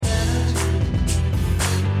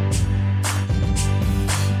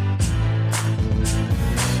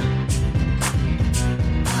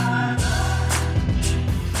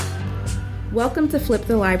Welcome to Flip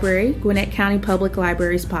the Library, Gwinnett County Public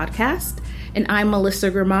Library's podcast, and I'm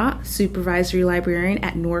Melissa Gramont, Supervisory Librarian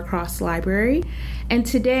at Norcross Library. And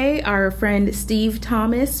today, our friend Steve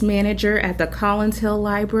Thomas, manager at the Collins Hill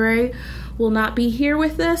Library, will not be here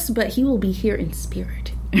with us, but he will be here in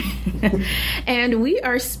spirit. And we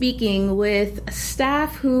are speaking with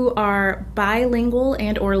staff who are bilingual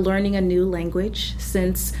and or learning a new language.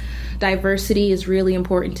 Since diversity is really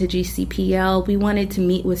important to GCPL, we wanted to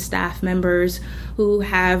meet with staff members who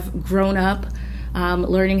have grown up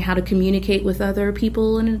learning how to communicate with other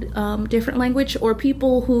people in a different language, or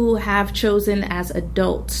people who have chosen as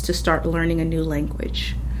adults to start learning a new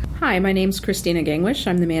language. Hi, my name's Christina Gangwish.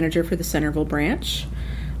 I'm the manager for the Centerville branch.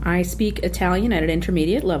 I speak Italian at an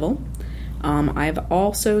intermediate level. I've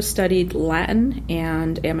also studied Latin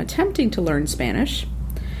and am attempting to learn Spanish.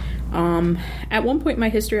 At one point in my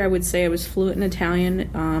history, I would say I was fluent in Italian,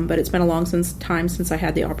 but it's been a long time since I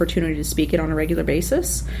had the opportunity to speak it on a regular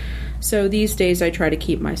basis. So these days I try to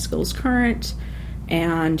keep my skills current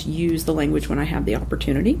and use the language when I have the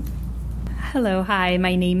opportunity. Hello, hi,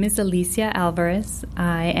 my name is Alicia Alvarez.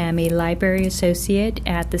 I am a library associate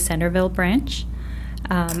at the Centerville branch.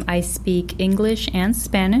 I speak English and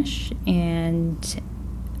Spanish, and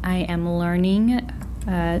I am learning,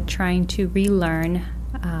 trying to relearn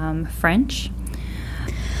French.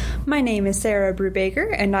 My name is Sarah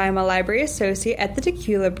Brubaker, and I am a library associate at the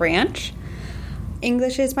Tequila branch.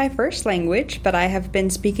 English is my first language, but I have been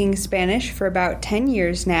speaking Spanish for about 10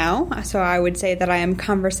 years now, so I would say that I am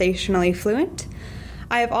conversationally fluent.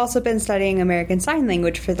 I have also been studying American Sign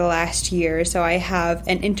Language for the last year, so I have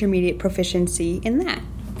an intermediate proficiency in that.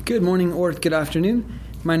 Good morning or good afternoon.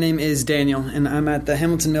 My name is Daniel, and I'm at the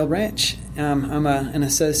Hamilton Mill branch. I'm an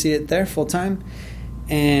associate there full-time,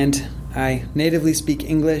 and I natively speak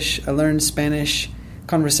English. I learned Spanish,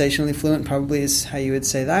 conversationally fluent probably is how you would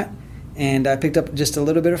say that. And I picked up just a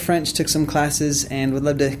little bit of French, took some classes, and would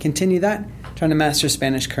love to continue that, trying to master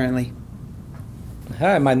Spanish currently.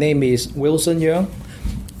 Hi, my name is Wilson Young.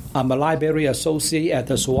 I'm a library associate at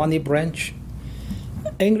the Suwannee branch.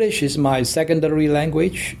 English is my secondary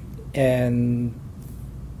language, and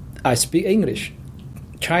I speak English.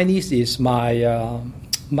 Chinese is my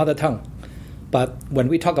mother tongue. But when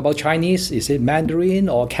we talk about Chinese, is it Mandarin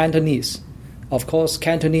or Cantonese? Of course,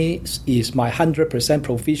 Cantonese is my 100%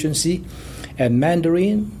 proficiency, and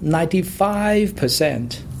Mandarin,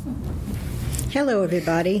 95%. Hello,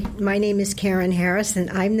 everybody. My name is Karen Harris, and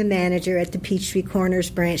I'm the manager at the Peachtree Corners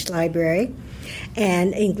Branch Library.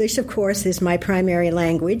 And English, of course, is my primary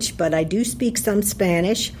language, but I do speak some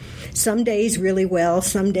Spanish. Some days really well.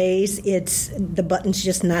 Some days it's the button's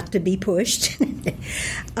just not to be pushed.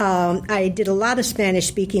 I did a lot of Spanish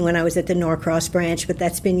speaking when I was at the Norcross branch, but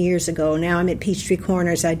that's been years ago. Now I'm at Peachtree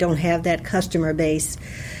Corners. I don't have that customer base.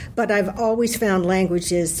 But I've always found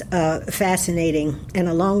languages fascinating, and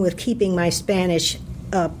along with keeping my Spanish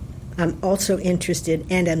up, I'm also interested,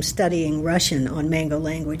 and I'm studying Russian on Mango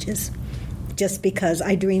Languages, just because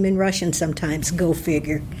I dream in Russian sometimes. Go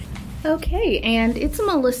figure. Okay, and it's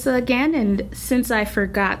Melissa again, and since I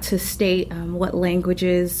forgot to state what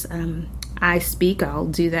languages I speak, I'll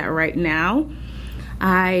do that right now.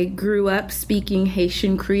 I grew up speaking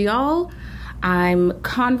Haitian Creole. I'm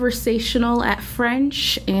conversational at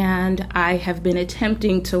French, and I have been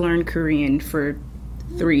attempting to learn Korean for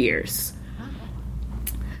 3 years.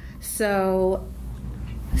 So,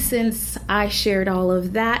 since I shared all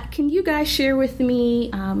of that, can you guys share with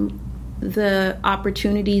me the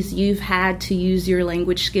opportunities you've had to use your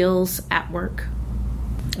language skills at work?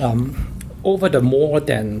 Over the more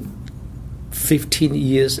than 15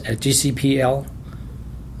 years at GCPL,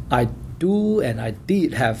 I do and I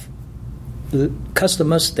did have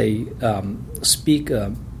customers, they speak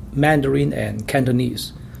Mandarin and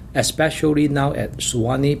Cantonese, especially now at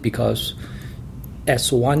Suwannee, because at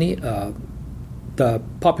Suwannee, the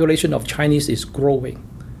population of Chinese is growing.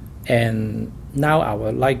 And now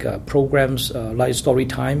our programs like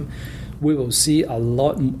Storytime, we will see a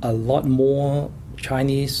lot more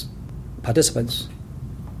Chinese participants.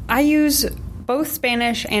 I use both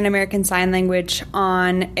Spanish and American Sign Language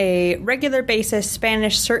on a regular basis,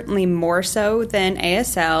 Spanish certainly more so than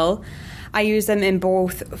ASL. I use them in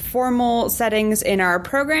both formal settings in our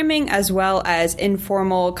programming as well as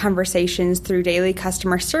informal conversations through daily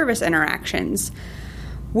customer service interactions.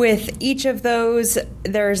 With each of those,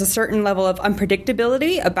 there's a certain level of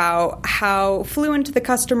unpredictability about how fluent the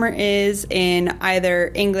customer is in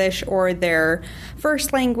either English or their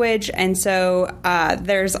first language, and so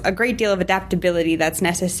there's a great deal of adaptability that's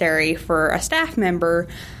necessary for a staff member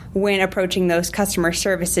when approaching those customer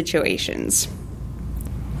service situations.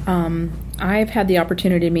 I've had the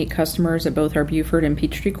opportunity to meet customers at both our Buford and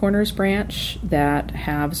Peachtree Corners branch that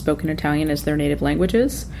have spoken Italian as their native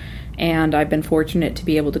languages, and I've been fortunate to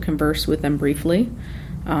be able to converse with them briefly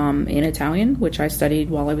in Italian, which I studied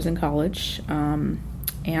while I was in college, and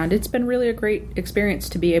it's been really a great experience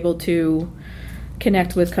to be able to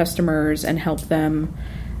connect with customers and help them,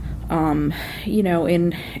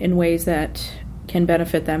 in ways that can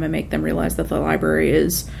benefit them and make them realize that the library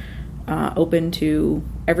is open to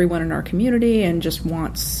everyone in our community and just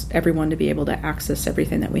wants everyone to be able to access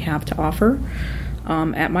everything that we have to offer.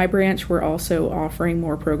 At my branch, we're also offering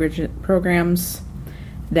more programs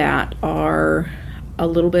that are a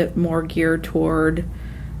little bit more geared toward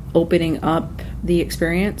opening up the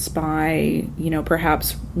experience by,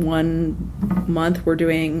 perhaps 1 month we're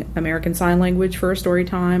doing American Sign Language for a story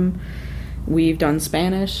time. We've done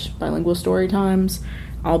Spanish, bilingual story times.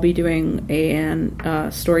 I'll be doing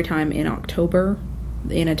a story time in October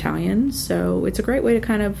in Italian. So it's a great way to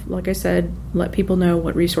kind of, like I said, let people know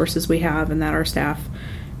what resources we have and that our staff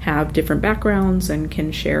have different backgrounds and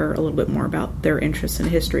can share a little bit more about their interests and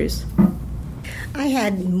histories. I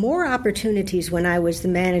had more opportunities when I was the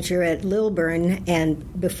manager at Lilburn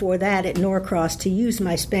and before that at Norcross to use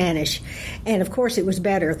my Spanish. And of course it was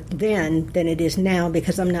better then than it is now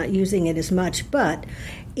because I'm not using it as much. But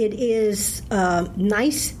it is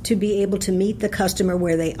nice to be able to meet the customer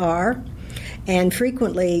where they are. And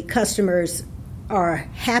frequently customers are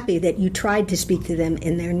happy that you tried to speak to them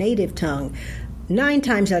in their native tongue. 9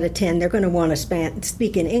 times out of 10 they're going to want to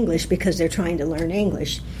speak in English because they're trying to learn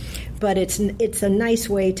English. But it's a nice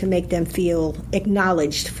way to make them feel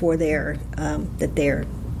acknowledged for their that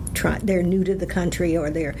they're new to the country or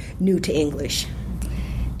they're new to English.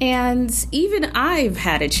 And even I've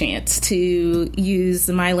had a chance to use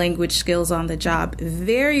my language skills on the job.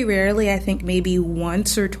 Very rarely, I think maybe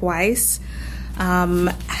once or twice,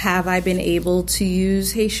 have I been able to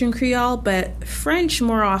use Haitian Creole, but French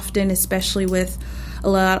more often, especially with a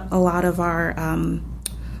lot of our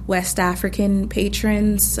West African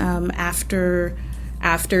patrons. After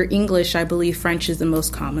English, I believe French is the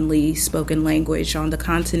most commonly spoken language on the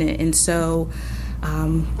continent. And so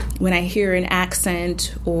when I hear an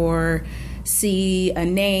accent or see a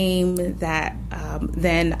name that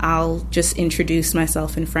then I'll just introduce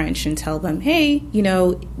myself in French and tell them, hey,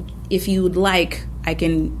 if you would like, I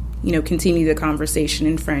can, continue the conversation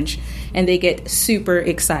in French. And they get super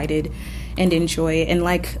excited and enjoy it. And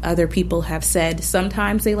like other people have said,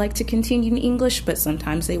 sometimes they like to continue in English, but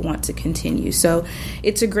sometimes they want to continue. So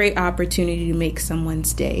it's a great opportunity to make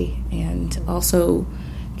someone's day and also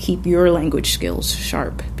keep your language skills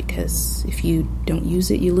sharp, because if you don't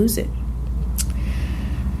use it, you lose it.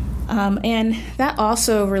 And that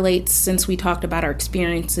also relates, since we talked about our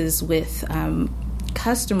experiences with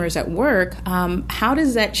customers at work, how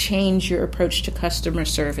does that change your approach to customer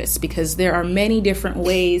service? Because there are many different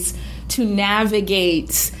ways to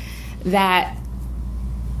navigate that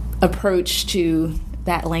approach to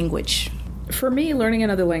that language. For me, learning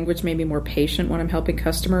another language made me more patient when I'm helping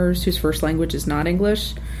customers whose first language is not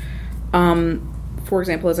English. For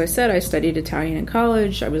example, as I said, I studied Italian in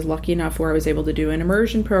college. I was lucky enough where I was able to do an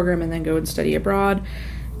immersion program and then go and study abroad.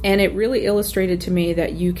 And it really illustrated to me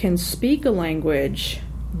that you can speak a language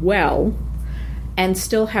well and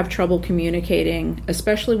still have trouble communicating,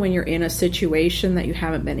 especially when you're in a situation that you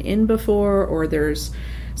haven't been in before or there's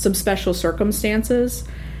some special circumstances.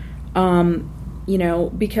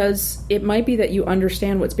 Because it might be that you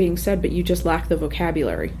understand what's being said, but you just lack the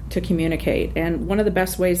vocabulary to communicate. And one of the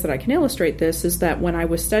best ways that I can illustrate this is that when I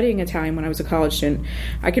was studying Italian when I was a college student,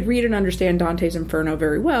 I could read and understand Dante's Inferno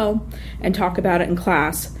very well and talk about it in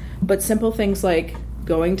class. But simple things like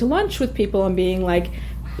going to lunch with people and being like,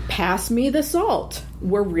 pass me the salt,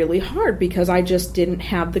 were really hard because I just didn't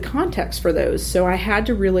have the context for those. So I had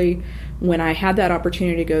to really, when I had that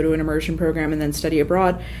opportunity to go to an immersion program and then study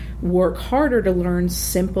abroad, work harder to learn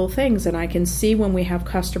simple things. And I can see when we have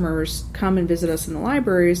customers come and visit us in the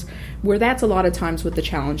libraries where that's a lot of times what the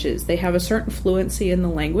challenge is. They have a certain fluency in the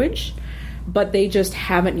language, but they just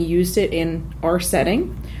haven't used it in our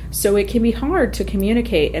setting. So it can be hard to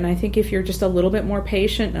communicate. And I think if you're just a little bit more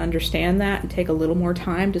patient and understand that and take a little more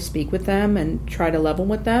time to speak with them and try to level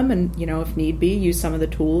with them and, if need be, use some of the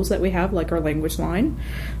tools that we have, like our language line,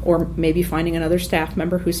 or maybe finding another staff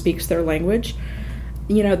member who speaks their language,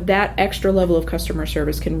 that extra level of customer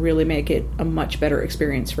service can really make it a much better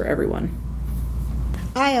experience for everyone.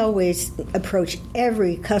 I always approach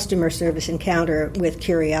every customer service encounter with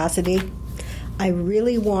curiosity. I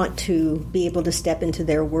really want to be able to step into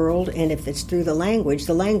their world, and if it's through the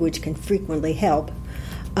language can frequently help.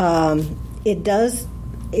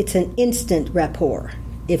 It's an instant rapport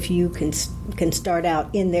if you can start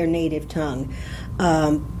out in their native tongue.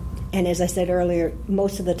 And as I said earlier,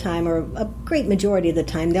 most of the time, or a great majority of the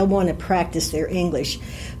time, they'll want to practice their English.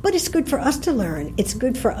 But it's good for us to learn. It's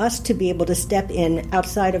good for us to be able to step in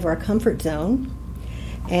outside of our comfort zone.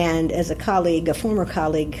 And as a former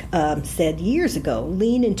colleague said years ago,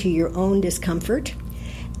 lean into your own discomfort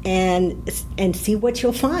and see what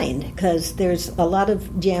you'll find, because there's a lot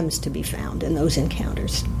of gems to be found in those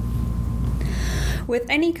encounters. With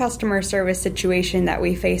any customer service situation that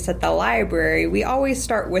we face at the library, we always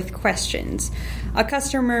start with questions. A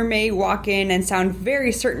customer may walk in and sound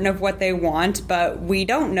very certain of what they want, but we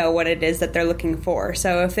don't know what it is that they're looking for.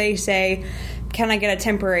 So if they say, "Can I get a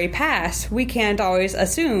temporary pass?" we can't always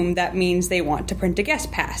assume that means they want to print a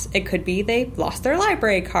guest pass. It could be they lost their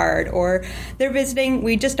library card or they're visiting.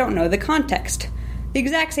 We just don't know the context. The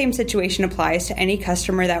exact same situation applies to any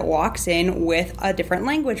customer that walks in with a different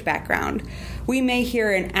language background. We may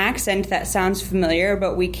hear an accent that sounds familiar,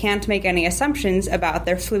 but we can't make any assumptions about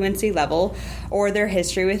their fluency level or their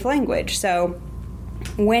history with language. So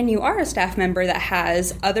when you are a staff member that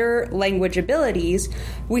has other language abilities,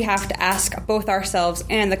 we have to ask both ourselves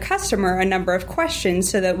and the customer a number of questions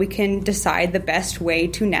so that we can decide the best way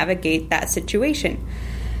to navigate that situation.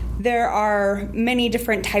 There are many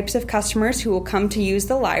different types of customers who will come to use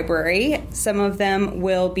the library. Some of them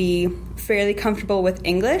will be fairly comfortable with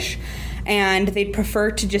English, and they'd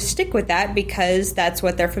prefer to just stick with that because that's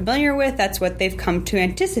what they're familiar with, that's what they've come to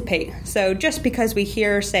anticipate. So just because we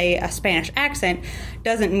hear, say, a Spanish accent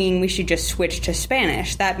doesn't mean we should just switch to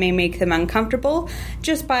Spanish. That may make them uncomfortable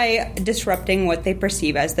just by disrupting what they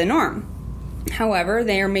perceive as the norm. However,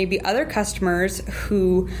 there may be other customers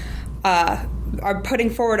who are putting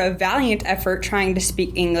forward a valiant effort trying to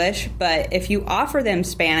speak English, but if you offer them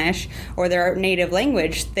Spanish or their native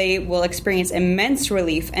language, they will experience immense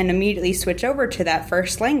relief and immediately switch over to that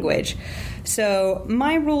first language. So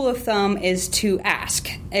my rule of thumb is to ask.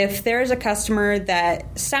 If there's a customer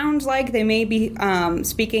that sounds like they may be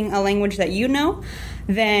speaking a language that you know,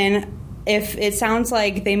 then if it sounds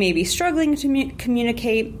like they may be struggling to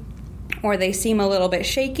communicate, or they seem a little bit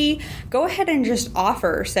shaky, go ahead and just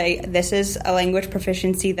offer. Say, "This is a language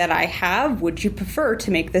proficiency that I have. Would you prefer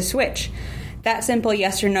to make the switch?" That simple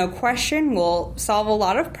yes or no question will solve a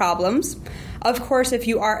lot of problems. Of course, if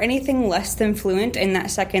you are anything less than fluent in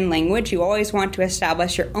that second language, you always want to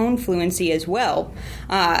establish your own fluency as well.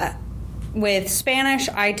 With Spanish,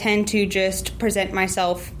 I tend to just present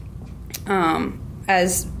myself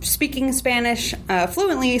as speaking Spanish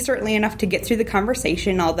fluently, certainly enough to get through the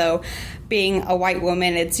conversation, although being a white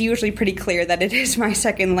woman, it's usually pretty clear that it is my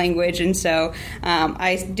second language, and so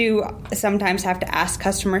I do sometimes have to ask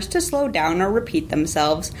customers to slow down or repeat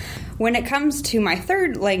themselves. When it comes to my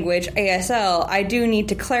third language, ASL, I do need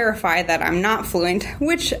to clarify that I'm not fluent,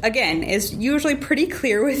 which, again, is usually pretty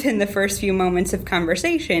clear within the first few moments of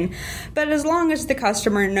conversation, but as long as the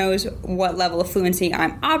customer knows what level of fluency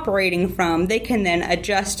I'm operating from, they can then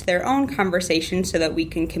adjust their own conversation so that we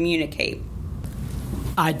can communicate.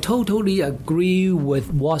 I totally agree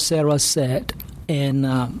with what Sarah said,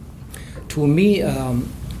 and to me,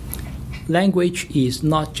 language is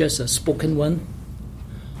not just a spoken one.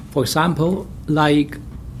 For example, like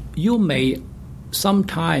you may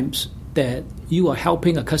sometimes that you are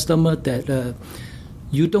helping a customer that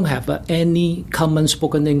you don't have any common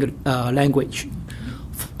spoken language.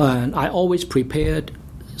 And I always prepared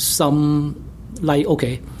some, like,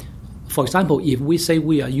 okay, for example, if we say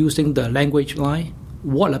we are using the language line,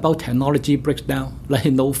 what about technology breaks down? Like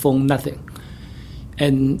no phone, nothing.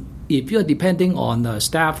 And if you're depending on the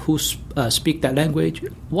staff who speak that language,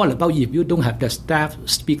 what about if you don't have the staff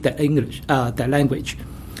speak that that language?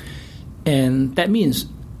 And that means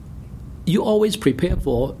you always prepare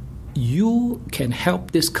for you can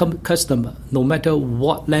help this customer no matter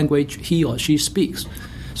what language he or she speaks.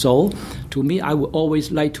 So to me, I would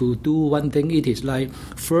always like to do one thing. It is like,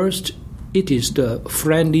 first, it is the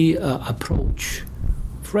friendly approach.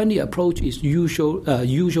 Friendly approach is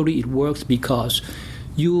usually it works because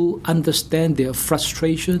you understand their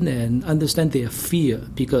frustration and understand their fear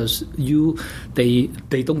because they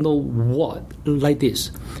don't know what like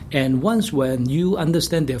this. And once when you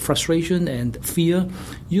understand their frustration and fear,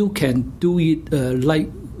 you can do it like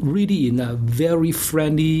really in a very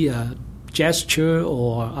friendly gesture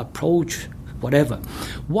or approach, whatever.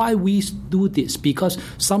 Why we do this? Because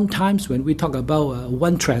sometimes when we talk about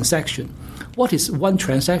one transaction, what is one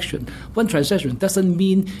transaction? One transaction doesn't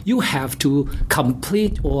mean you have to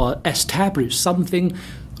complete or establish something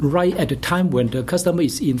right at the time when the customer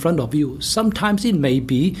is in front of you. Sometimes it may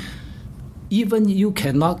be even you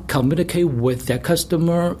cannot communicate with the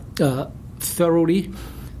customer thoroughly,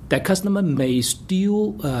 that customer may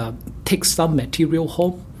still take some material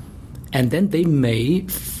home, and then they may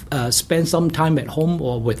spend some time at home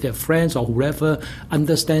or with their friends or whoever,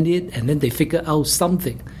 understand it, and then they figure out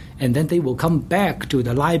something. And then they will come back to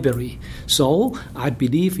the library. So I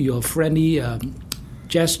believe your friendly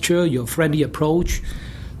gesture, your friendly approach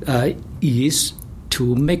is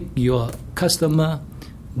to make your customer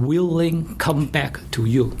willing come back to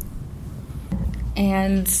you.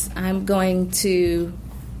 And I'm going to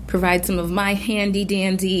provide some of my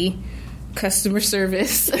handy-dandy customer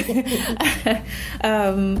service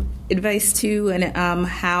advice too, and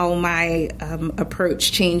how my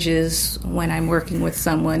approach changes when I'm working with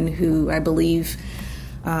someone who I believe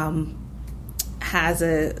has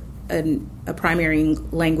a primary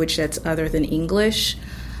language that's other than English.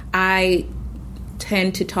 I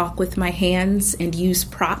tend to talk with my hands and use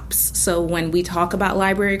props. So when we talk about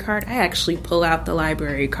library card, I actually pull out the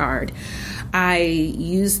library card. I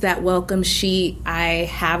use that welcome sheet. I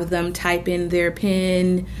have them type in their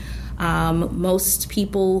PIN. Most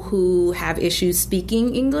people who have issues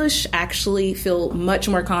speaking English actually feel much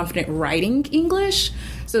more confident writing English.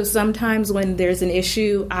 So sometimes when there's an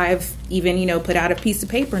issue, I've even, put out a piece of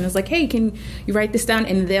paper and it's like, hey, can you write this down?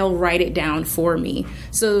 And they'll write it down for me.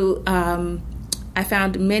 So I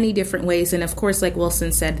found many different ways. And of course, like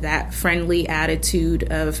Wilson said, that friendly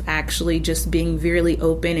attitude of actually just being really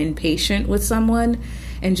open and patient with someone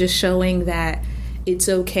and just showing that it's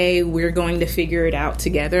okay, we're going to figure it out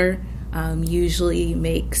together, usually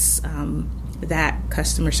makes that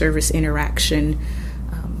customer service interaction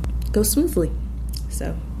go smoothly.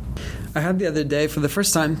 So I had the other day, for the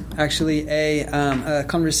first time, actually, a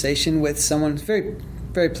conversation with someone, very,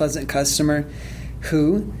 very pleasant customer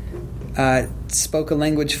who spoke a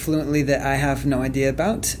language fluently that I have no idea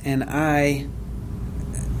about, and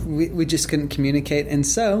we just couldn't communicate. And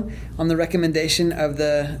so, on the recommendation of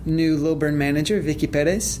the new Lilburn manager, Vicky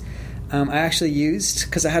Perez, I actually used,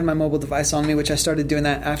 because I had my mobile device on me, which I started doing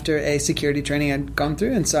that after a security training I'd gone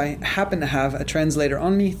through, and so I happened to have a translator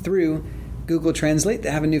on me through Google Translate.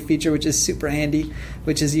 They have a new feature which is super handy,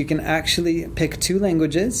 which is you can actually pick two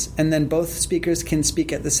languages, and then both speakers can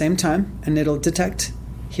speak at the same time, and it'll detect,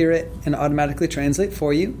 hear it, and automatically translate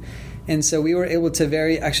for you. And so we were able to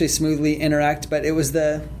very actually smoothly interact, but it was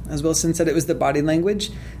as Wilson said, it was the body language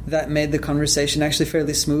that made the conversation actually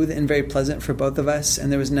fairly smooth and very pleasant for both of us,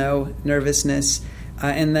 and there was no nervousness.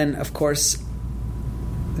 And then, of course,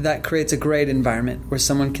 that creates a great environment where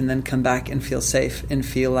someone can then come back and feel safe and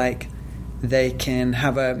feel like they can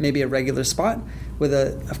have maybe a regular spot with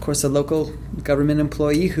of course, a local government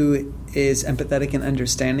employee who is empathetic and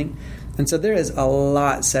understanding. And so there is a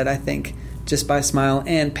lot said, I think, just by smile,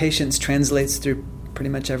 and patience translates through pretty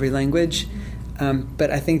much every language. But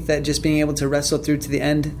I think that just being able to wrestle through to the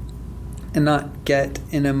end and not get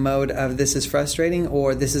in a mode of this is frustrating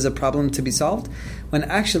or this is a problem to be solved, when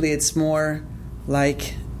actually it's more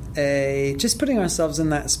like just putting ourselves in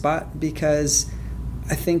that spot, because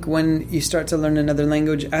I think when you start to learn another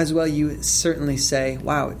language as well, you certainly say,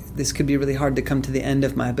 wow, this could be really hard to come to the end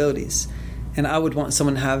of my abilities. And I would want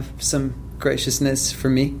someone to have some graciousness for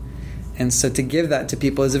me. And so to give that to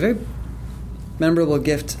people is a very memorable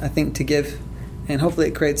gift, I think, to give. And hopefully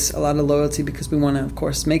it creates a lot of loyalty, because we want to, of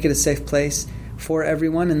course, make it a safe place for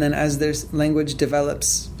everyone. And then as their language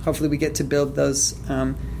develops, hopefully we get to build those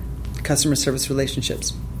customer service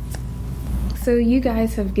relationships. So you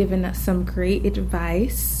guys have given us some great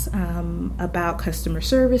advice about customer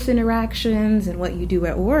service interactions and what you do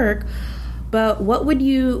at work. But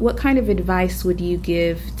what kind of advice would you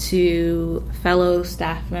give to fellow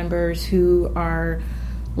staff members who are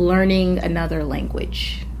learning another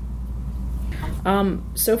language?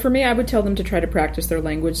 So for me, I would tell them to try to practice their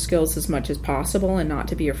language skills as much as possible and not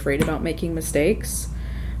to be afraid about making mistakes.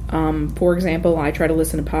 For example, I try to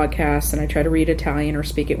listen to podcasts and I try to read Italian or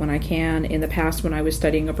speak it when I can. In the past, when I was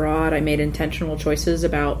studying abroad, I made intentional choices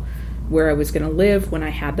about where I was going to live when I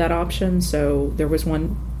had that option. So there was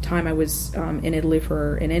one time I was in Italy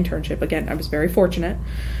for an internship. Again, I was very fortunate.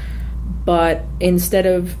 But instead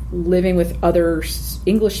of living with other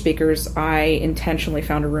English speakers, I intentionally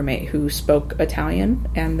found a roommate who spoke Italian,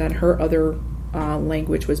 and then her other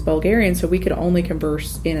language was Bulgarian, so we could only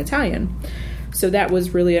converse in Italian. So that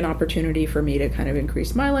was really an opportunity for me to kind of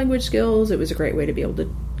increase my language skills. It was a great way to be able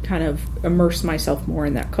to kind of immerse myself more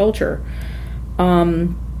in that culture.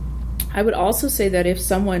 I would also say that if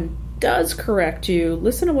someone does correct you,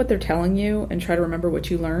 listen to what they're telling you and try to remember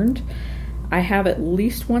what you learned. I have at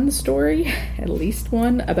least one story,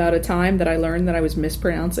 about a time that I learned that I was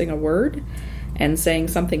mispronouncing a word and saying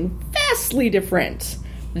something vastly different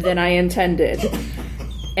than I intended.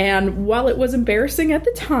 And while it was embarrassing at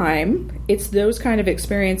the time, it's those kind of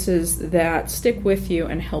experiences that stick with you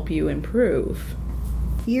and help you improve.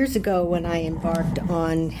 Years ago, when I embarked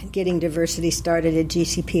on getting diversity started at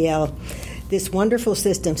GCPL, this wonderful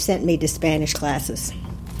system sent me to Spanish classes.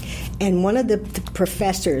 And one of the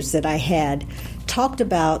professors that I had talked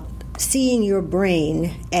about seeing your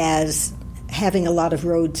brain as having a lot of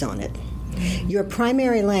roads on it. Your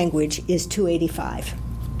primary language is 285.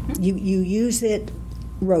 You use it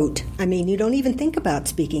rote. I mean, you don't even think about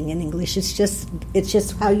speaking in English. It's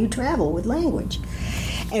just how you travel with language.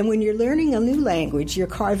 And when you're learning a new language, you're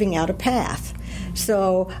carving out a path.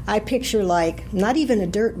 So I picture like not even a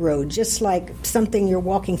dirt road, just like something you're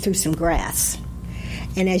walking through some grass.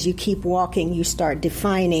 And as you keep walking, you start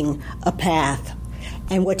defining a path.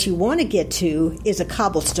 And what you want to get to is a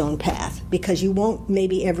cobblestone path, because you won't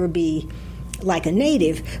maybe ever be like a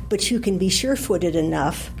native, but you can be sure-footed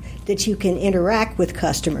enough that you can interact with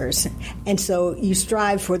customers. And so you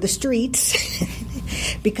strive for the streets,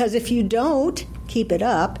 because if you don't keep it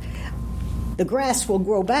up, the grass will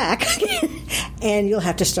grow back and you'll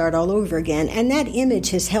have to start all over again. And that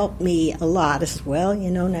image has helped me a lot as well.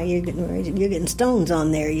 Now you're getting stones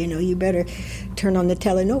on there. You better turn on the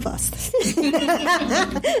telenovelas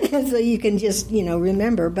so you can just,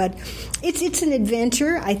 remember. But it's an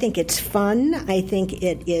adventure. I think it's fun. I think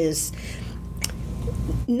it is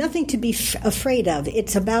nothing to be afraid of.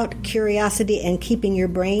 It's about curiosity and keeping your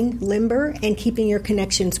brain limber and keeping your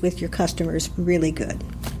connections with your customers really good.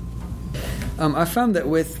 I found that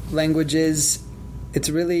with languages,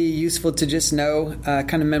 it's really useful to just know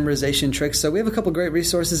kind of memorization tricks. So we have a couple great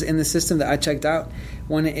resources in the system that I checked out.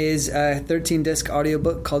 One is a 13-disc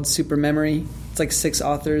audiobook called Super Memory. It's like 6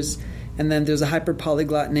 authors. And then there's a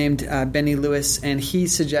hyperpolyglot named Benny Lewis, and he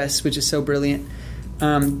suggests, which is so brilliant,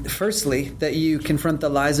 firstly, that you confront the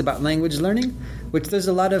lies about language learning, which there's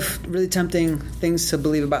a lot of really tempting things to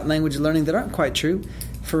believe about language learning that aren't quite true.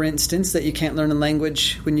 For instance, that you can't learn a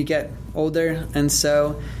language when you get older, and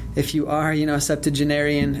so if you are, a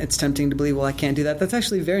septuagenarian, it's tempting to believe, well, I can't do that. That's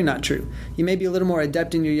actually very not true. You may be a little more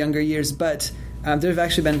adept in your younger years, but there have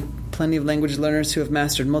actually been plenty of language learners who have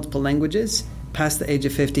mastered multiple languages past the age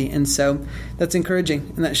of 50, and so that's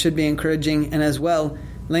encouraging, and that should be encouraging. And as well,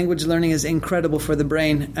 language learning is incredible for the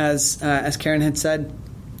brain, as Karen had said.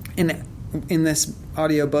 In this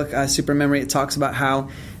audiobook, Super Memory, it talks about how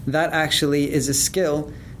that actually is a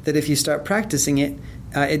skill that if you start practicing it,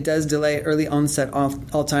 it does delay early onset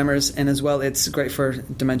Alzheimer's, and as well it's great for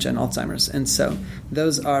dementia and Alzheimer's. And so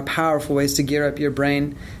those are powerful ways to gear up your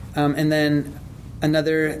brain. And then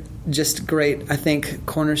another just great, I think,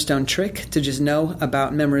 cornerstone trick to just know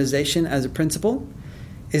about memorization as a principle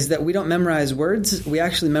is that we don't memorize words, we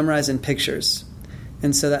actually memorize in pictures.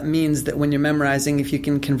 And so that means that when you're memorizing, if you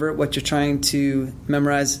can convert what you're trying to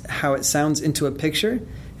memorize, how it sounds, into a picture,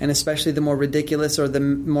 and especially the more ridiculous or the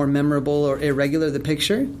more memorable or irregular the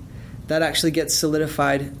picture, that actually gets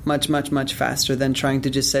solidified much, much, much faster than trying to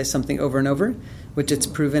just say something over and over, which it's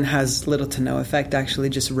proven has little to no effect, actually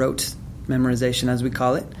just rote memorization, as we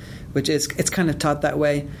call it, which is it's kind of taught that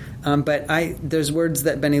way. But there's words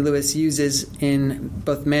that Benny Lewis uses in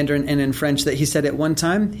both Mandarin and in French that he said at one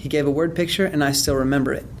time, he gave a word picture, and I still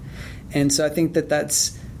remember it. And so I think that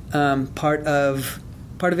that's part of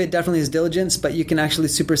it definitely is diligence, but you can actually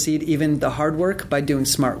supersede even the hard work by doing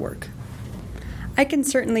smart work. I can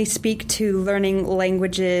certainly speak to learning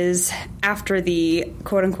languages after the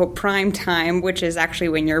quote-unquote prime time, which is actually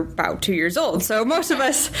when you're about 2 years old. So most of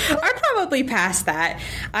us are probably past that.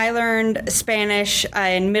 I learned Spanish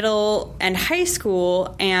in middle and high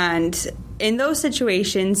school, and in those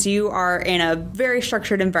situations, you are in a very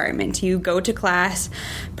structured environment. You go to class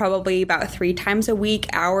probably about 3 times a week,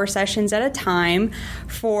 hour sessions at a time,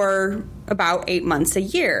 for about 8 months a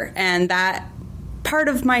year. And that part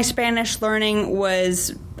of my Spanish learning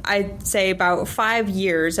was, I'd say, about 5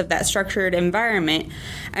 years of that structured environment.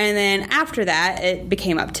 And then after that, it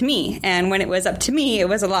became up to me. And when it was up to me, it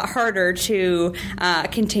was a lot harder to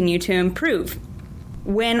continue to improve.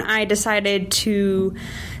 When I decided to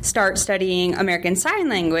start studying American Sign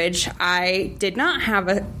Language, I did not have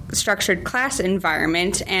a structured class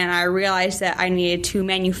environment, and I realized that I needed to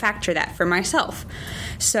manufacture that for myself.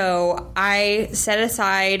 So I set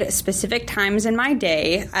aside specific times in my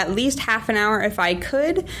day, at least half an hour if I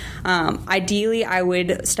could. Ideally, I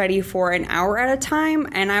would study for an hour at a time,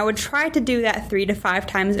 and I would try to do that 3 to 5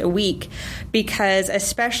 times a week, because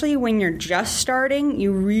especially when you're just starting,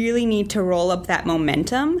 you really need to roll up that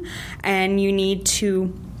momentum, and you need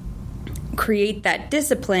to create that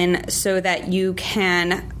discipline so that you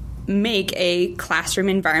can make a classroom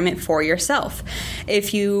environment for yourself.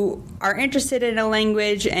 If you are interested in a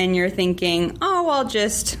language and you're thinking, oh, I'll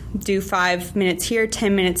just do 5 minutes here,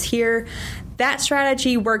 10 minutes here, that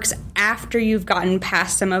strategy works after you've gotten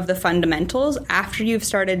past some of the fundamentals, after you've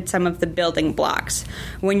started some of the building blocks.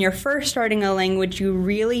 When you're first starting a language, you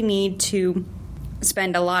really need to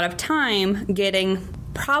spend a lot of time getting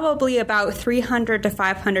probably about 300 to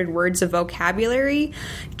 500 words of vocabulary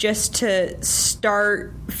just to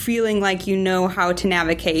start feeling like you know how to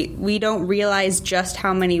navigate. We don't realize just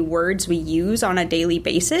how many words we use on a daily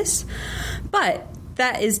basis, but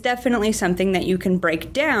that is definitely something that you can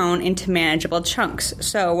break down into manageable chunks.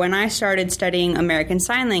 So when I started studying American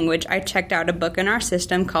Sign Language, I checked out a book in our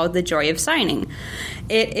system called The Joy of Signing.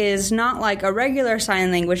 It is not like a regular sign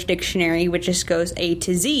language dictionary, which just goes A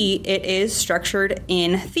to Z. It is structured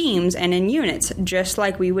in themes and in units, just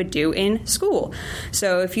like we would do in school.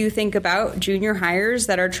 So if you think about junior hires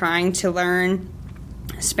that are trying to learn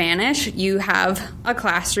Spanish, you have a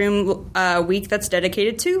classroom week that's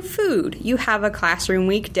dedicated to food. You have a classroom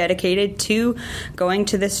week dedicated to going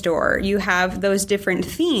to the store. You have those different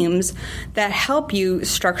themes that help you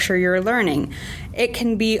structure your learning. It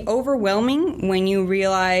can be overwhelming when you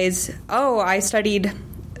realize, oh, I studied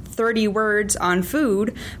 30 words on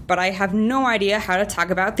food, but I have no idea how to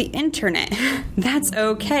talk about the internet. That's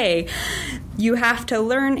okay. You have to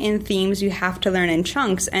learn in themes, you have to learn in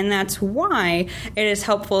chunks, and that's why it is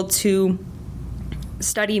helpful to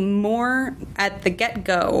study more at the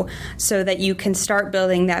get-go so that you can start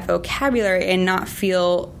building that vocabulary and not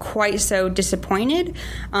feel quite so disappointed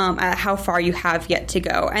at how far you have yet to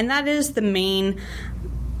go. And that is the main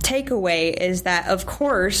takeaway, is that, of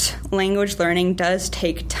course, language learning does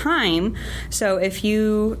take time. So if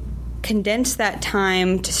you condense that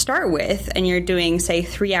time to start with and you're doing, say,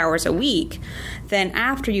 3 hours a week, then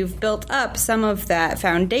after you've built up some of that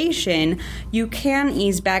foundation, you can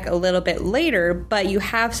ease back a little bit later, but you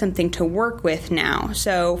have something to work with now.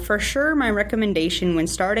 So for sure, my recommendation when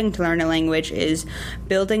starting to learn a language is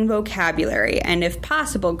building vocabulary, and if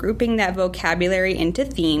possible, grouping that vocabulary into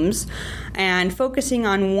themes and focusing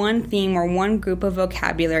on one theme or one group of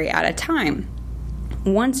vocabulary at a time.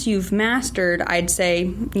 Once you've mastered, I'd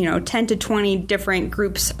say, 10 to 20 different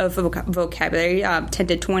groups of vocabulary, 10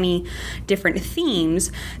 to 20 different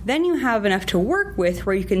themes, then you have enough to work with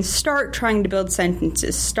where you can start trying to build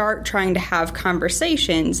sentences, start trying to have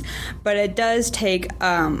conversations. But it does take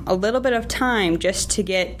a little bit of time just to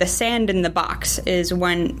get the sand in the box, is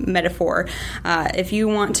one metaphor. If you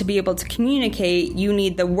want to be able to communicate, you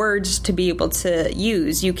need the words to be able to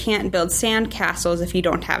use. You can't build sand castles if you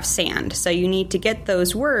don't have sand. So you need to get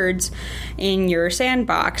those words in your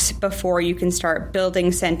sandbox before you can start building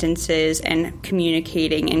sentences and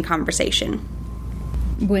communicating in conversation.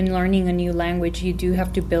 When learning a new language, you do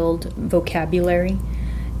have to build vocabulary,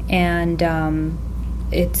 and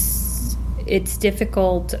it's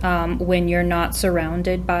difficult when you're not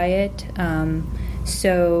surrounded by it.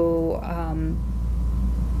 So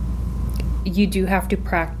you do have to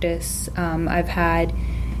practice. I've had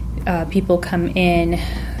people come in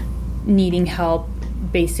needing help,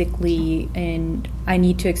 basically, and I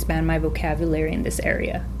need to expand my vocabulary in this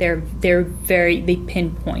area. They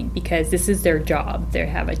pinpoint, because this is their job. They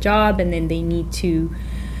have a job, and then they need to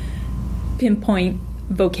pinpoint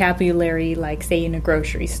vocabulary, like, say, in a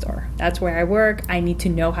grocery store. That's where I work. I need to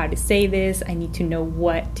know how to say this. I need to know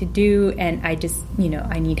what to do, and I just,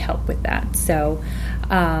 I need help with that. So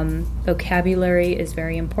vocabulary is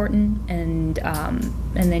very important, and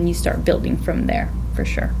then you start building from there, for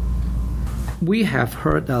sure. We have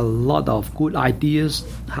heard a lot of good ideas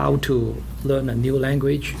how to learn a new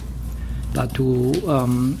language, but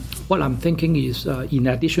what I'm thinking is, in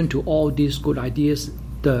addition to all these good ideas,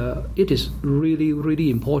 it is really,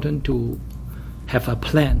 really important to have a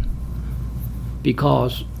plan,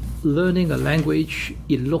 because learning a language,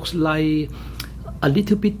 it looks like a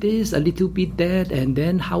little bit this, a little bit that, and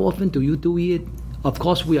then how often do you do it? Of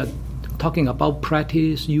course, we are talking about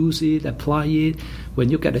practice, use it, apply it. When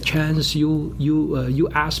you get a chance, you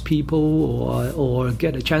ask people or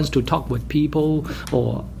get a chance to talk with people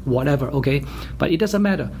or whatever, okay? But it doesn't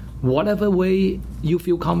matter. Whatever way you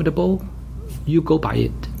feel comfortable, you go by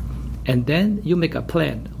it. And then you make a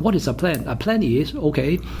plan. What is a plan? A plan is,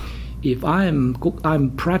 okay, if I'm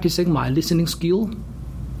practicing my listening skill,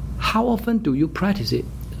 how often do you practice it?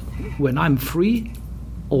 When I'm free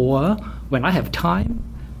or when I have time?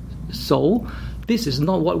 So this is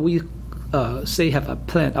not what we say have a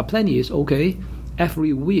plan. A plan is, okay,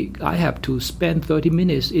 every week I have to spend 30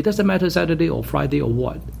 minutes. It doesn't matter Saturday or Friday or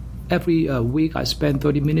what. Every week I spend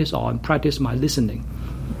 30 minutes on practice my listening.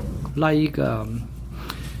 Like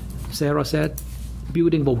Sarah said,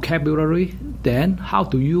 building vocabulary, then how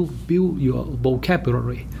do you build your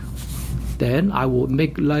vocabulary? Then I would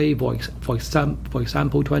make like, for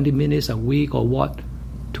example, 20 minutes a week or what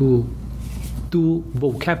to do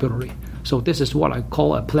vocabulary. So this is what I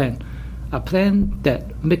call a plan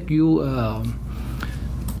that make you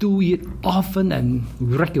do it often and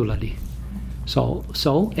regularly. So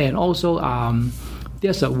and also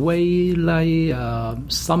there's a way like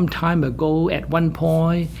some time ago at one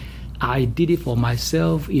point I did it for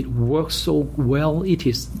myself. It works so well. It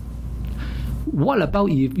is. What about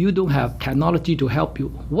if you don't have technology to help you?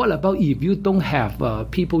 What about if you don't have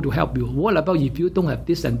people to help you? What about if you don't have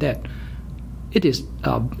this and that? It is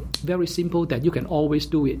very simple that you can always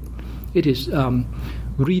do it. It is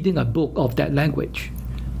reading a book of that language.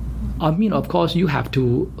 I mean, of course, you have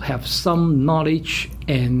to have some knowledge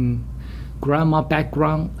and grammar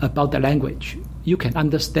background about the language. You can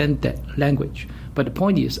understand that language. But the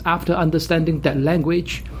point is, after understanding that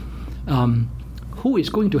language, who is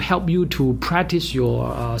going to help you to practice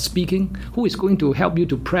your speaking? Who is going to help you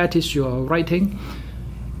to practice your writing?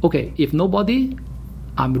 Okay, if nobody,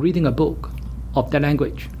 I'm reading a book of that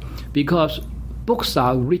language, because books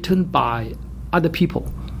are written by other people.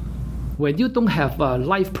 When you don't have a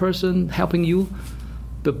live person helping you,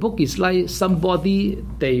 the book is like somebody,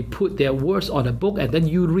 they put their words on a book and then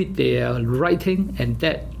you read their writing and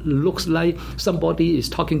that looks like somebody is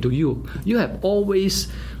talking to you. You have always,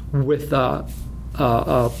 with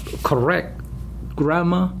correct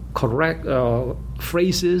grammar, correct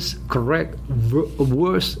phrases, correct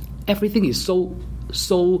words, everything is so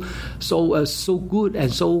good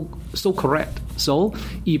and so correct. So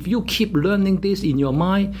if you keep learning this in your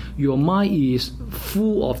mind is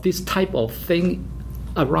full of this type of thing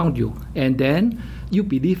around you, and then you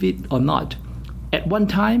believe it or not. At one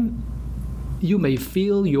time, you may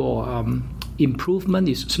feel your improvement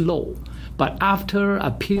is slow, but after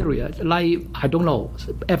a period, like, I don't know,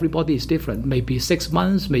 everybody is different, maybe 6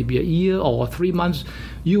 months, maybe a year or 3 months,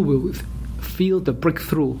 you will feel the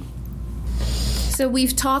breakthrough. So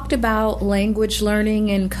we've talked about language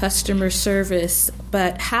learning and customer service,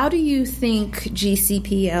 but how do you think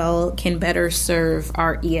GCPL can better serve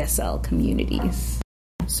our ESL communities?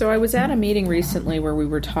 So I was at a meeting recently where we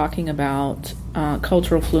were talking about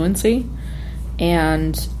cultural fluency,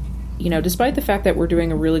 and despite the fact that we're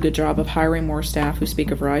doing a really good job of hiring more staff who speak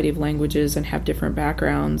a variety of languages and have different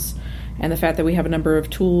backgrounds, and the fact that we have a number of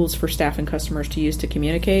tools for staff and customers to use to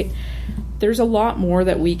communicate, there's a lot more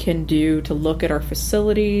that we can do to look at our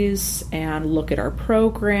facilities and look at our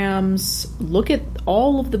programs, look at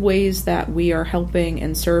all of the ways that we are helping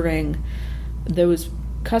and serving those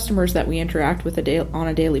customers that we interact with on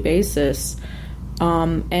a daily basis,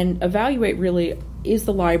 and evaluate really, is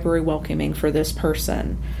the library welcoming for this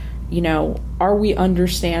person? Are we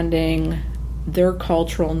understanding their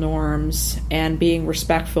cultural norms and being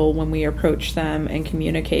respectful when we approach them and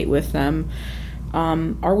communicate with them?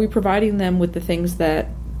 Are we providing them with the things that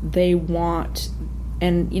they want,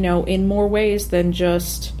 and in more ways than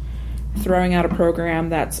just throwing out a program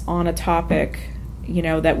that's on a topic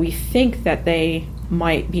that we think that they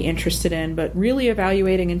might be interested in, but really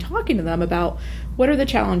evaluating and talking to them about what are the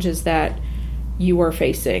challenges that you are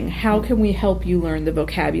facing. How can we help you learn the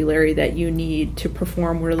vocabulary that you need to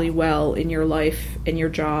perform really well in your life and your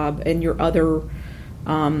job and your other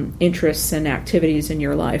interests and activities in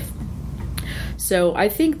your life? So I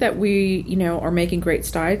think that we, are making great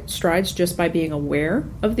strides just by being aware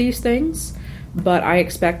of these things. But I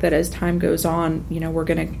expect that as time goes on, we're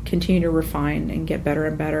going to continue to refine and get better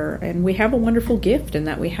and better. And we have a wonderful gift in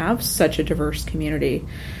that we have such a diverse community.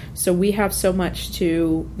 So we have so much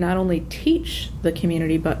to not only teach the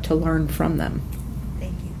community, but to learn from them.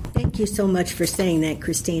 Thank you. Thank you so much for saying that,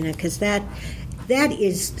 Christina, because that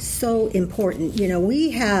is so important.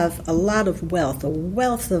 We have a lot of wealth, a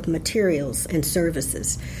wealth of materials and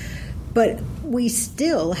services. But we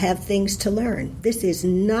still have things to learn. This is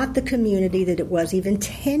not the community that it was even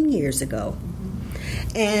 10 years ago.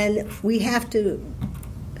 And we have to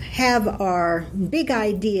have our big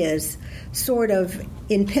ideas sort of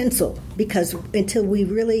in pencil, because until we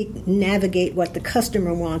really navigate what the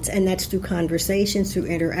customer wants, and that's through conversations, through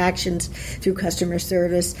interactions, through customer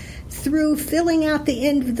service, through filling out the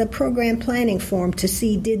end of the program planning form to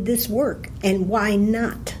see, did this work and why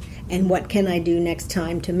not? And what can I do next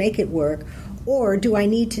time to make it work? Or do I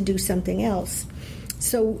need to do something else?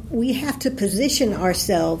 So we have to position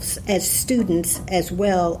ourselves as students as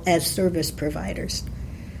well as service providers,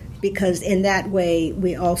 because in that way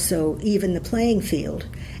we also even the playing field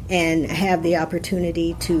and have the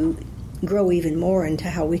opportunity to grow even more into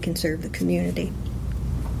how we can serve the community.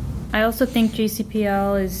 I also think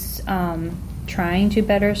GCPL is trying to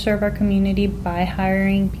better serve our community by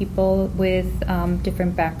hiring people with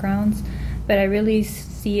different backgrounds. But I really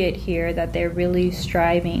see it here that they're really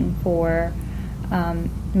striving for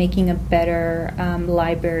making a better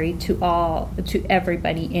library to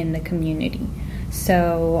everybody in the community.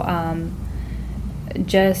 So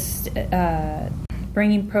just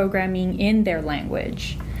bringing programming in their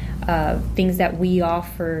language, things that we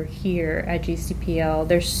offer here at GCPL.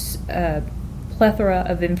 There's a plethora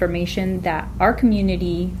of information that our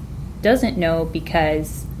community doesn't know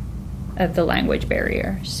because of the language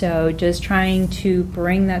barrier. So just trying to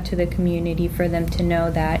bring that to the community for them to know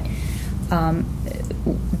that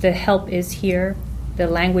the help is here, the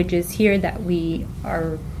language is here, that we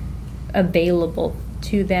are available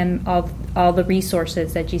to them. All the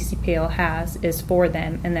resources that GCPL has is for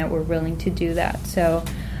them, and that we're willing to do that. So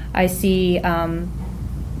I see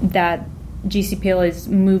that GCPL is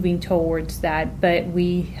moving towards that, but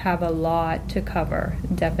we have a lot to cover,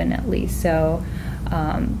 definitely. So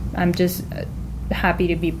I'm just happy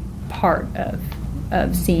to be part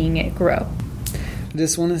of seeing it grow. I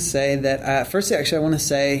just want to say that, firstly, actually, I want to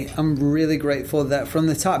say I'm really grateful that from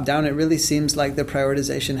the top down, it really seems like the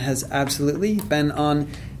prioritization has absolutely been on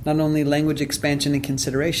not only language expansion and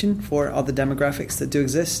consideration for all the demographics that do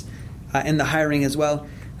exist, and the hiring as well.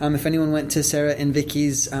 If anyone went to Sarah and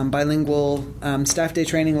Vicky's bilingual staff day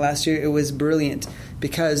training last year, it was brilliant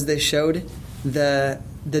because they showed the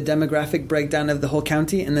demographic breakdown of the whole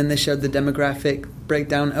county, and then they showed the demographic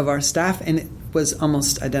breakdown of our staff, and it was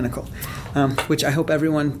almost identical, which I hope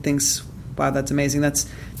everyone thinks, wow, that's amazing. That's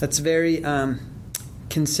very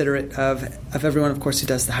considerate of everyone, of course, who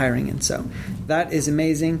does the hiring, and so that is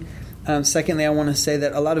amazing. Secondly, I want to say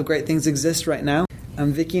that a lot of great things exist right now.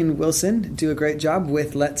 Vicky and Wilson do a great job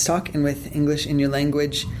with Let's Talk and with English in Your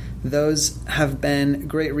Language. Those have been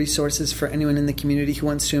great resources for anyone in the community who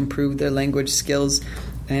wants to improve their language skills.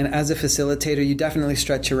 And as a facilitator, you definitely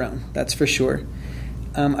stretch your own, that's for sure.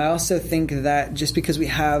 I also think that just because we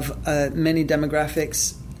have many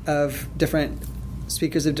demographics of different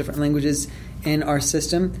speakers of different languages in our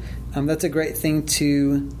system, that's a great thing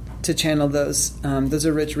to channel those. Those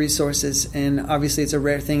are rich resources, and obviously it's a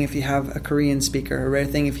rare thing if you have a Korean speaker, a rare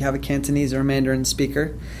thing if you have a Cantonese or a Mandarin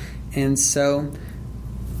speaker. And so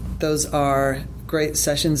those are great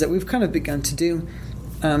sessions that we've kind of begun to do.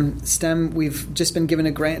 STEM, we've just been given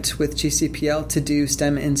a grant with GCPL to do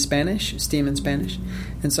STEM in Spanish, STEAM in Spanish.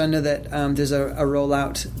 And so I know that there's a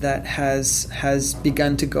rollout that has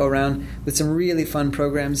begun to go around with some really fun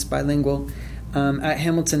programs, bilingual. At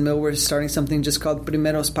Hamilton Mill, we're starting something just called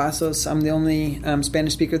Primeros Pasos. I'm the only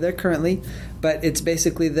Spanish speaker there currently, but it's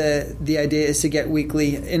basically the idea is to get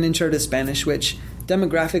weekly an intro to Spanish, which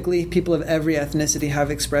demographically, people of every ethnicity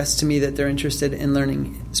have expressed to me that they're interested in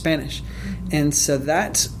learning Spanish. And so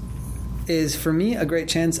that is, for me, a great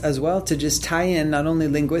chance as well to just tie in not only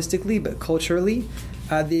linguistically, but culturally,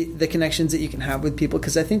 the connections that you can have with people.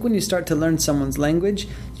 Because I think when you start to learn someone's language,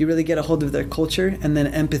 you really get a hold of their culture, and then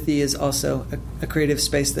empathy is also a creative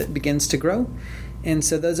space that begins to grow. And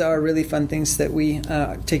so those are really fun things that we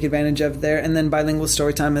take advantage of there. And then bilingual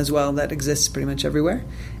story time as well, that exists pretty much everywhere.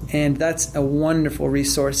 And that's a wonderful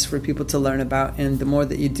resource for people to learn about. And the more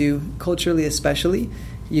that you do, culturally especially,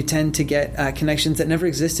 you tend to get connections that never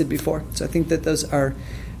existed before. So I think that those are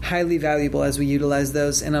highly valuable as we utilize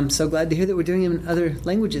those. And I'm so glad to hear that we're doing them in other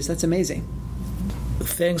languages. That's amazing.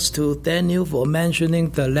 Thanks to Daniel for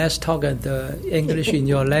mentioning the Let's Talk and the English in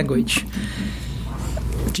Your Language.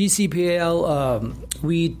 GCPL,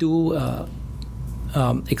 we do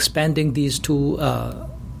expanding these two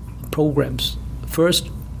programs. First,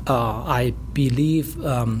 I believe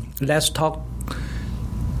Let's Talk,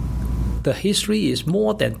 the history is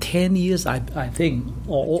more than 10 years, I think,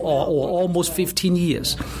 or almost 15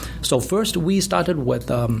 years. So first we started with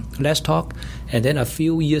Let's Talk, and then a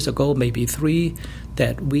few years ago, maybe 3,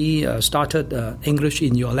 that we started English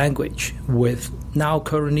in Your Language. With now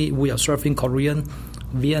currently we are serving Korean,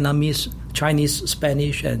 Vietnamese, Chinese,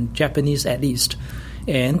 Spanish, and Japanese at least.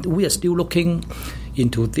 And we are still looking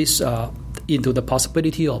into this, into the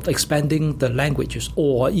possibility of expanding the languages,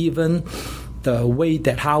 or even the way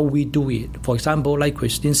that how we do it. For example, like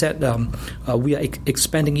Christine said, we are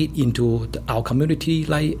expanding it into our community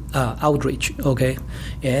like outreach, okay?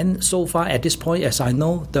 And so far at this point, as I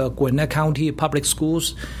know, the Gwinnett County Public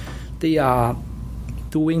Schools, they are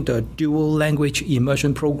doing the dual language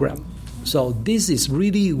immersion program. So this is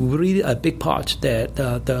really, really a big part that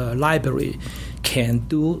the library can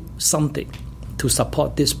do something to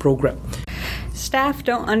support this program. Staff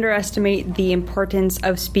don't underestimate the importance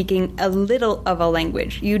of speaking a little of a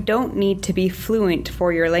language. You don't need to be fluent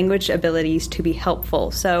for your language abilities to be helpful.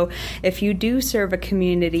 So if you do serve a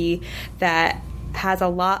community that has a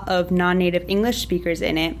lot of non-native English speakers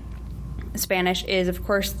in it, Spanish is, of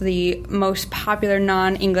course, the most popular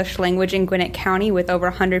non-English language in Gwinnett County with over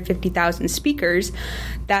 150,000 speakers.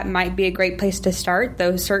 That might be a great place to start,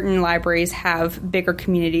 though certain libraries have bigger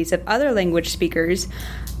communities of other language speakers.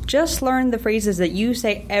 Just learn the phrases that you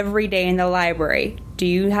say every day in the library. Do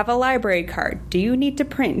you have a library card? Do you need to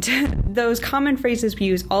print? Those common phrases we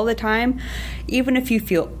use all the time. Even if you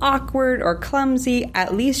feel awkward or clumsy,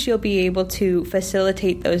 at least you'll be able to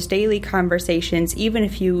facilitate those daily conversations, even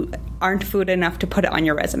if you aren't fluent enough to put it on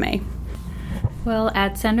your resume. Well,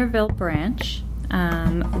 at Centerville Branch,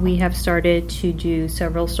 we have started to do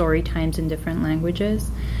several story times in different languages.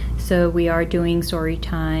 So we are doing story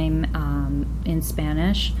time in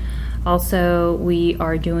Spanish. Also, we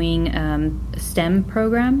are doing a STEM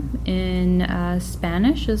program in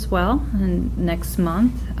Spanish as well. And next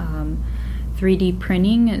month, 3D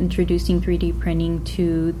printing, introducing 3D printing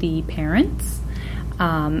to the parents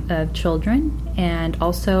of children. And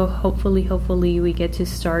also, hopefully, we get to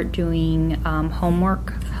start doing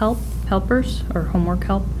homework helpers or homework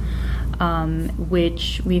help.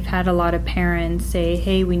 Which we've had a lot of parents say,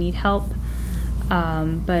 hey, we need help,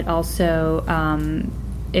 but also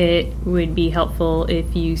it would be helpful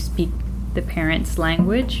if you speak the parents'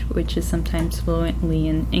 language, which is sometimes fluently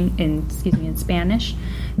in Spanish.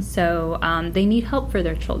 So they need help for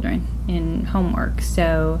their children in homework.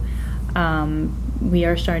 So we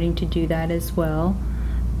are starting to do that as well.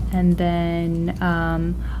 And then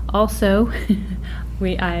also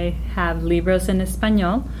I have Libros en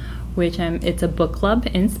Español, which it's a book club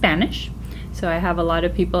in Spanish. So I have a lot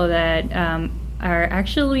of people that are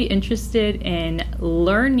actually interested in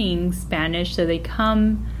learning Spanish. So they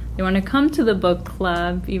want to come to the book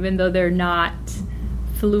club, even though they're not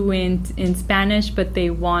fluent in Spanish, but they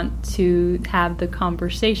want to have the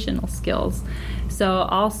conversational skills. So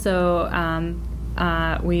also,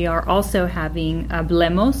 we are also having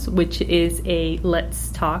Hablemos, which is a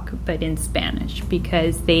let's talk, but in Spanish,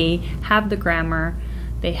 because they have the grammar.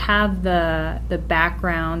 They have the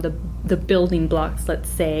background, the building blocks, let's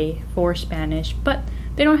say, for Spanish, but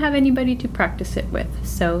they don't have anybody to practice it with.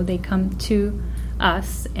 So they come to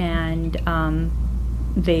us, and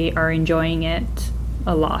they are enjoying it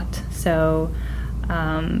a lot. So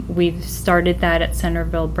we've started that at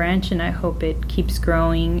Centerville Branch, and I hope it keeps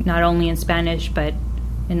growing, not only in Spanish, but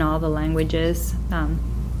in all the languages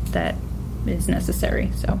that is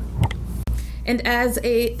necessary. So. And as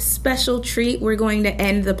a special treat, we're going to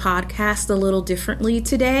end the podcast a little differently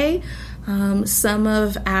today. Some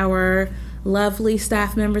of our lovely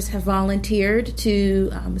staff members have volunteered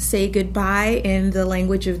to say goodbye in the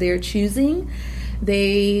language of their choosing.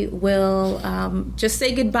 They will just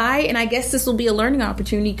say goodbye, and I guess this will be a learning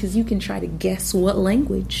opportunity because you can try to guess what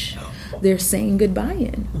language they're saying goodbye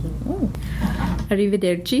in. Oh.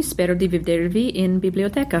 Arrivederci, spero di vedervi in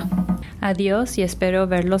biblioteca. Adiós y espero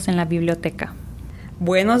verlos en la biblioteca.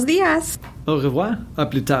 Buenos días. Au revoir. À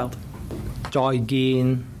plus tard. 再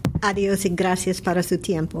見. Adiós y gracias para su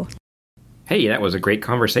tiempo. Hey, that was a great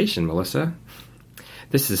conversation, Melissa.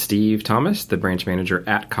 This is Steve Thomas, the branch manager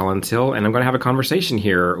at Collins Hill, and I'm going to have a conversation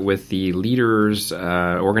here with the leaders,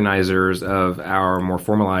 organizers of our more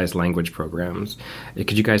formalized language programs.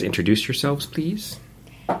 Could you guys introduce yourselves, please?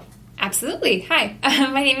 Absolutely. Hi,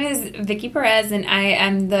 my name is Vicky Perez, and I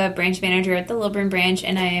am the branch manager at the Lilburn branch,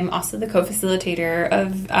 and I am also the co-facilitator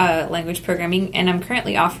of language programming, and I'm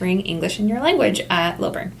currently offering English in Your Language at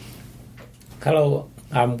Lilburn. Hello,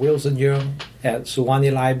 I'm Wilson Young at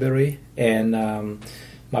Suwannee Library, and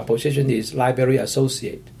my position is Library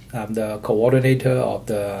Associate. I'm the coordinator of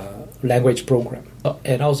the language program.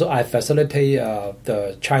 And also I facilitate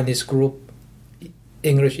the Chinese group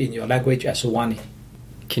English in Your Language at Suwannee.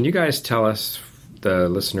 Can you guys tell us, the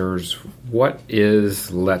listeners, what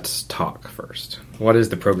is Let's Talk first? What is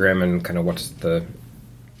the program and kind of what's the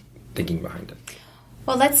thinking behind it?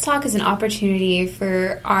 Well, Let's Talk is an opportunity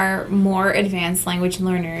for our more advanced language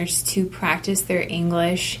learners to practice their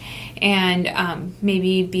English and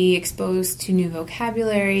maybe be exposed to new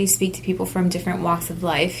vocabulary, speak to people from different walks of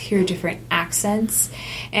life, hear different accents,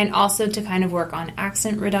 and also to kind of work on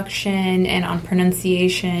accent reduction and on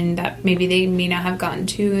pronunciation that maybe they may not have gotten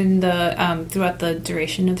to in the throughout the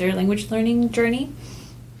duration of their language learning journey.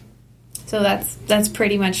 So that's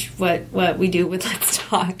pretty much what we do with Let's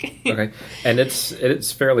Talk. Okay, and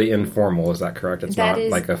it's fairly informal. Is that correct? It's That not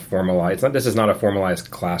is- like a formalized. This is not a formalized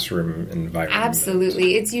classroom environment.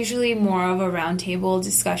 Absolutely. It's usually more of a roundtable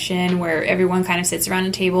discussion where everyone kind of sits around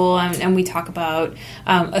a table and we talk about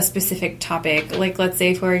a specific topic. Like, let's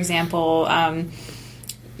say, for example,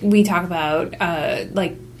 we talk about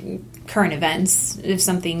like current events. If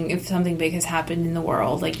something big has happened in the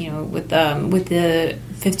world, like, with the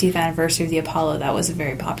 50th anniversary of the Apollo, that was a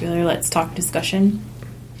very popular Let's Talk discussion.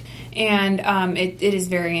 And it is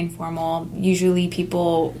very informal. Usually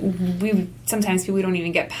sometimes we don't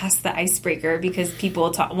even get past the icebreaker because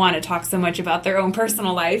people want to talk so much about their own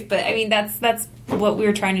personal life. But I mean, that's what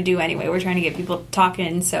we're trying to do anyway. We're trying to get people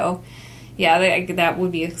talking. So yeah, that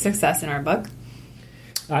would be a success in our book.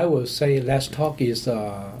 I would say Let's Talk is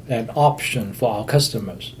an option for our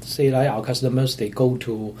customers. Say like our customers, they go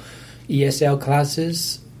to ESL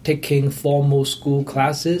classes, taking formal school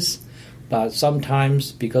classes, but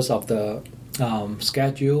sometimes because of the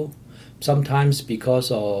schedule, sometimes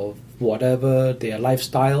because of whatever their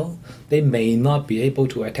lifestyle, they may not be able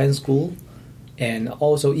to attend school. And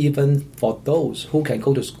also even for those who can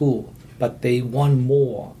go to school, but they want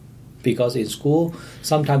more. Because in school,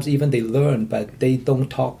 sometimes even they learn, but they don't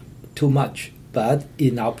talk too much. But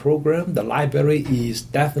in our program, the library is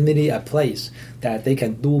definitely a place that they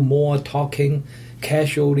can do more talking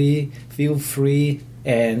casually, feel free,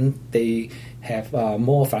 and they have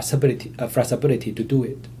more flexibility to do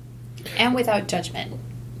it. And without judgment,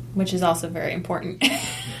 which is also very important.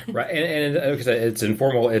 Right, and like I said, it's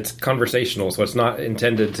informal, it's conversational, so it's not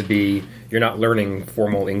intended to be, you're not learning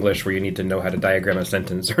formal English where you need to know how to diagram a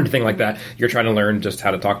sentence or anything like that. You're trying to learn just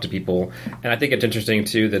how to talk to people. And I think it's interesting,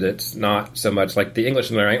 too, that it's not so much like the English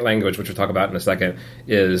language, which we'll talk about in a second,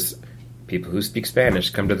 is people who speak Spanish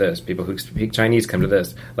come to this, people who speak Chinese come to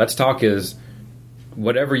this. Let's Talk is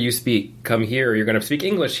whatever you speak, come here. You're going to speak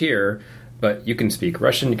English here, but you can speak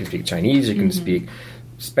Russian, you can speak Chinese, you can speak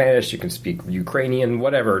Spanish, you can speak Ukrainian,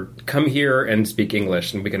 whatever. Come here and speak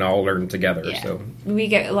English, and we can all learn together. Yeah. So we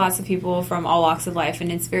get lots of people from all walks of life,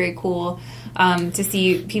 and it's very cool to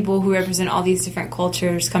see people who represent all these different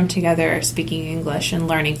cultures come together speaking English and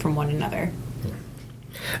learning from one another.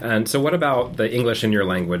 And so what about the English in your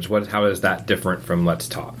language? How is that different from Let's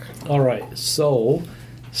Talk? All right, so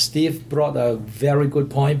Steve brought a very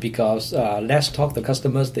good point because Let's Talk, the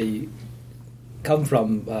customers, they come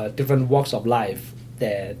from different walks of life,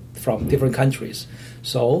 from different countries.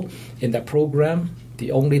 So in the program,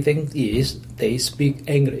 the only thing is they speak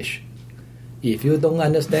English. If you don't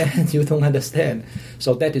understand, you don't understand.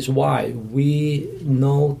 So that is why we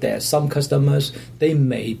know that some customers, they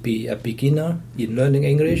may be a beginner in learning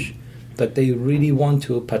English, but they really want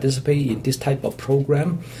to participate in this type of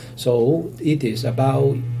program. So it is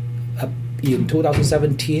about, in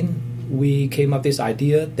 2017, we came up with this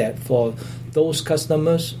idea that for those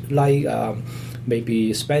customers like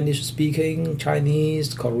maybe Spanish speaking,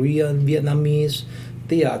 Chinese, Korean, Vietnamese,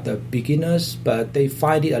 they are the beginners, but they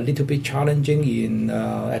find it a little bit challenging in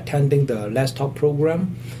attending the Let's Talk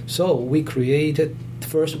program. So we created,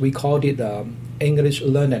 first we called it English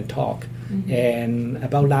Learn and Talk. Mm-hmm. And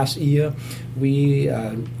about last year, we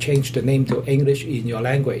changed the name to English in Your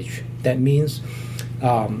Language. That means,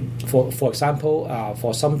 for example,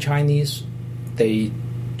 for some Chinese, they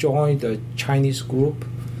join the Chinese group.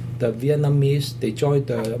 The Vietnamese, they join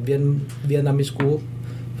the Vietnamese group.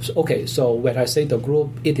 So when I say the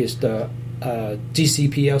group, it is the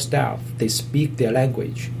GCPL staff. They speak their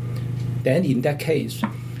language. Then in that case,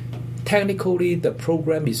 technically the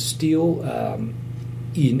program is still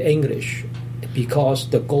in English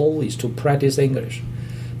because the goal is to practice English.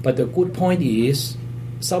 But the good point is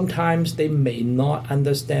sometimes they may not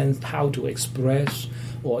understand how to express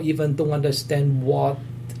or even don't understand what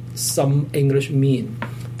some English mean.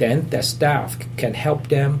 Then the staff can help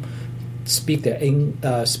them speak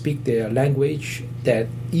their language that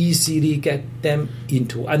easily get them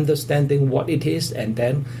into understanding what it is and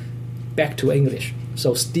then back to English.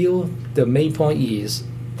 So still the main point is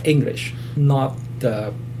English, not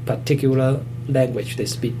the particular language they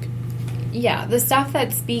speak. Yeah, the staff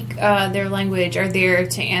that speak their language are there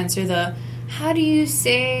to answer the how do you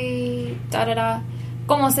say da-da-da,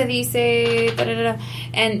 como se dice da-da-da,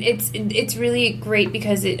 and it's really great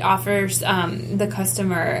because it offers the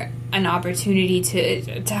customer an opportunity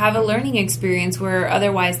to have a learning experience where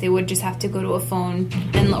otherwise they would just have to go to a phone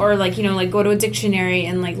and or go to a dictionary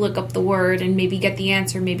and look up the word and maybe get the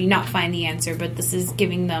answer, maybe not find the answer, but this is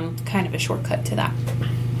giving them kind of a shortcut to that.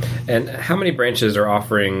 And how many branches are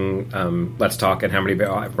offering Let's Talk, and how many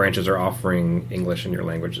branches are offering English in your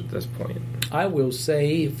language at this point? I will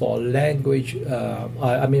say for language,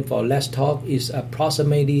 for Let's Talk is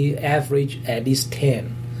approximately average at least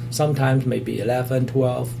 10. Sometimes maybe 11,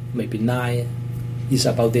 12, maybe 9 is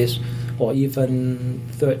about this, or even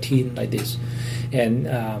 13 like this. And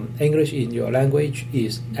English in your language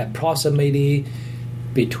is approximately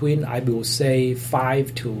between, I will say,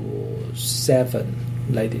 5 to 7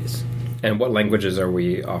 like this. And what languages are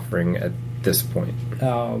we offering at this point?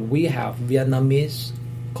 We have Vietnamese,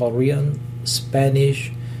 Korean,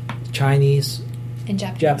 Spanish, Chinese, And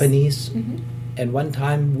Japanese. Mm-hmm. And one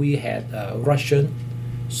time we had Russian.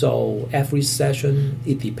 So every session,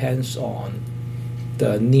 it depends on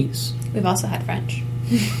the needs. We've also had French.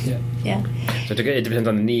 Yeah. Yeah. So it depends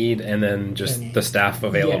on the need and then just the staff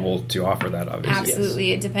available to offer that, obviously. Absolutely,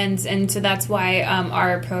 yes. It depends, and so that's why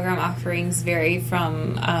our program offerings vary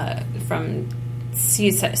from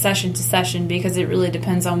session to session, because it really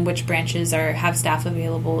depends on which branches have staff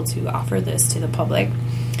available to offer this to the public.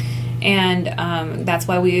 And that's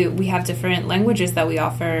why we have different languages that we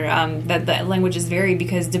offer. That the languages vary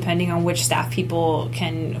because depending on which staff people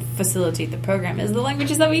can facilitate the program is the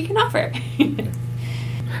languages that we can offer.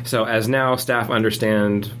 So as now staff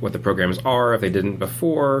understand what the programs are, if they didn't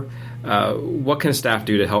before, what can staff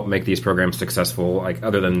do to help make these programs successful, like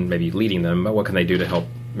other than maybe leading them, but what can they do to help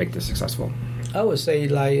make this successful? I would say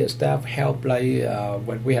staff help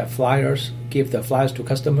when we have flyers, give the flyers to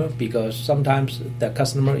customer, because sometimes the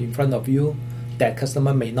customer in front of you, that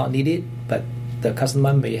customer may not need it, but the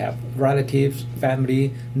customer may have relatives,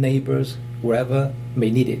 family, neighbors, whoever may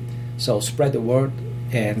need it. So spread the word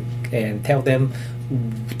and tell them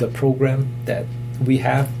the program that we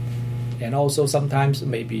have. And also sometimes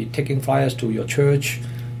maybe taking flyers to your church,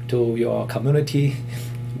 to your community,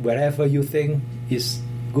 wherever you think is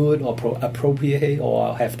good or appropriate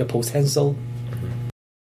or have the potential.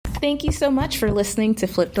 Thank you so much for listening to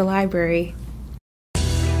Flip the Library.